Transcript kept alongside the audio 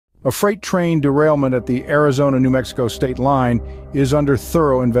A freight train derailment at the Arizona-New Mexico state line is under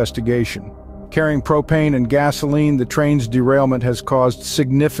thorough investigation. Carrying propane and gasoline, the train's derailment has caused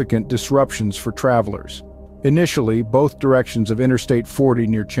significant disruptions for travelers. Initially, both directions of Interstate 40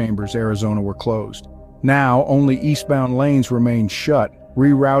 near Chambers, Arizona were closed. Now, only eastbound lanes remain shut,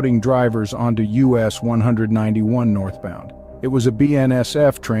 rerouting drivers onto US 191 northbound. It was a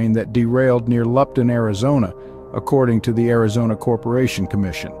BNSF train that derailed near Lupton, Arizona, according to the Arizona Corporation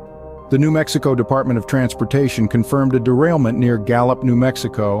Commission. The New Mexico Department of Transportation confirmed a derailment near Gallup, New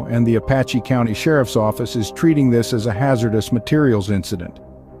Mexico, and the Apache County Sheriff's Office is treating this as a hazardous materials incident.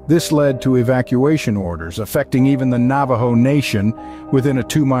 This led to evacuation orders affecting even the Navajo Nation within a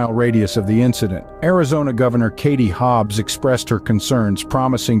 2-mile radius of the incident. Arizona Governor Katie Hobbs expressed her concerns,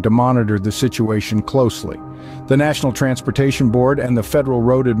 promising to monitor the situation closely. The National Transportation Board and the Federal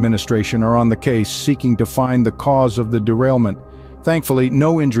Road Administration are on the case, seeking to find the cause of the derailment. Thankfully,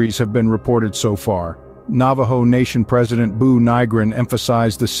 no injuries have been reported so far. Navajo Nation President Boo Nygren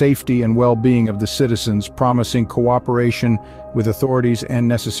emphasized the safety and well-being of the citizens, promising cooperation with authorities and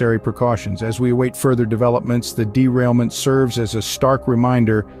necessary precautions. As we await further developments, the derailment serves as a stark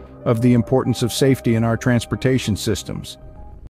reminder of the importance of safety in our transportation systems.